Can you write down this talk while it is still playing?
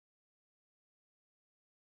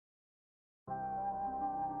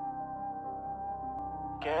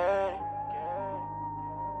Gang.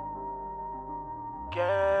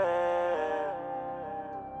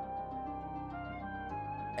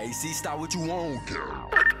 AC, stop what you want, girl.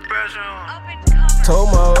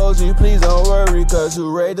 Told my OG, please don't worry, cause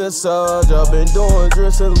you ready to soldier. Been doing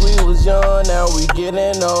drill since we was young, now we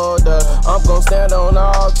getting older. I'm gon' stand on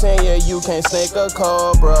all 10, yeah, you can't snake a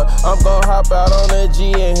cobra. I'm gon' hop out on the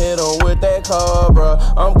G and hit him with that cobra.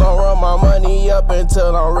 I'm gon' run my money up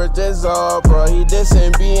until I'm rich as Oprah. He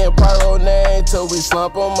dissing B and Pyro name till we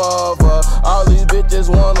slump him over. All these bitches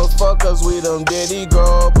wanna fuck us, we them Diddy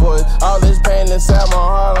Grow boys. All this pain inside my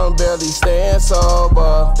heart, I'm barely staying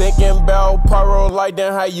sober. Thinking about Pyro like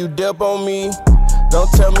then how you dip on me.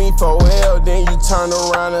 Don't tell me for well, then you turn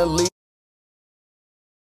around and leave.